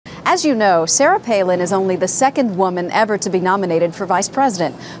As you know, Sarah Palin is only the second woman ever to be nominated for vice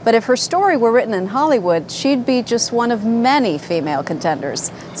president. But if her story were written in Hollywood, she'd be just one of many female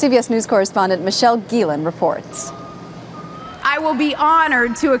contenders. CBS News correspondent Michelle Gielan reports. I will be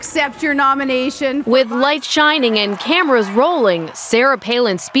honored to accept your nomination. With lights shining and cameras rolling, Sarah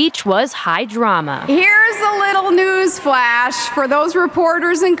Palin's speech was high drama. Here's a little news flash for those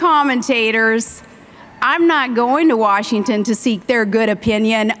reporters and commentators. I'm not going to Washington to seek their good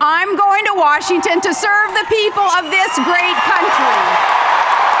opinion. I'm going to Washington to serve the people of this great country.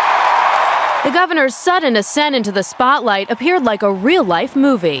 The governor's sudden ascent into the spotlight appeared like a real-life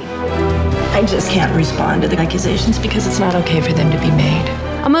movie. I just can't respond to the accusations because it's not okay for them to be made.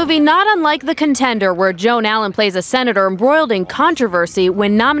 A movie not unlike The Contender, where Joan Allen plays a senator embroiled in controversy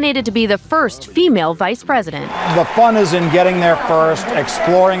when nominated to be the first female vice president. The fun is in getting there first,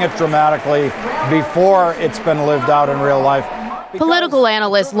 exploring it dramatically before it's been lived out in real life. Political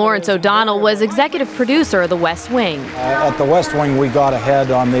analyst Lawrence O'Donnell was executive producer of The West Wing. At The West Wing, we got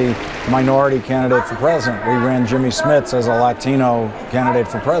ahead on the minority candidate for president. We ran Jimmy Smits as a Latino candidate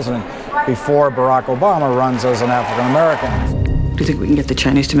for president before Barack Obama runs as an African American. Do you think we can get the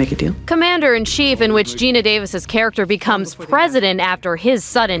Chinese to make a deal? Commander-in-Chief, in which Gina Davis's character becomes president after his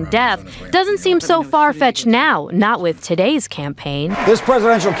sudden death, doesn't seem so far-fetched now, not with today's campaign. This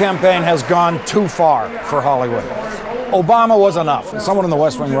presidential campaign has gone too far for Hollywood. Obama was enough. Someone in the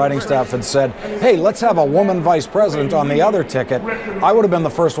West Wing writing staff had said, hey, let's have a woman vice president on the other ticket. I would have been the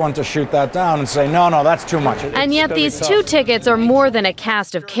first one to shoot that down and say, no, that's too much. And yet these two tickets are more than a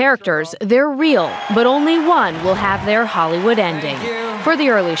cast of characters. They're real, but only one will have their Hollywood ending. For The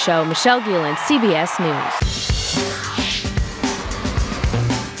Early Show, Michelle Gielan, CBS News.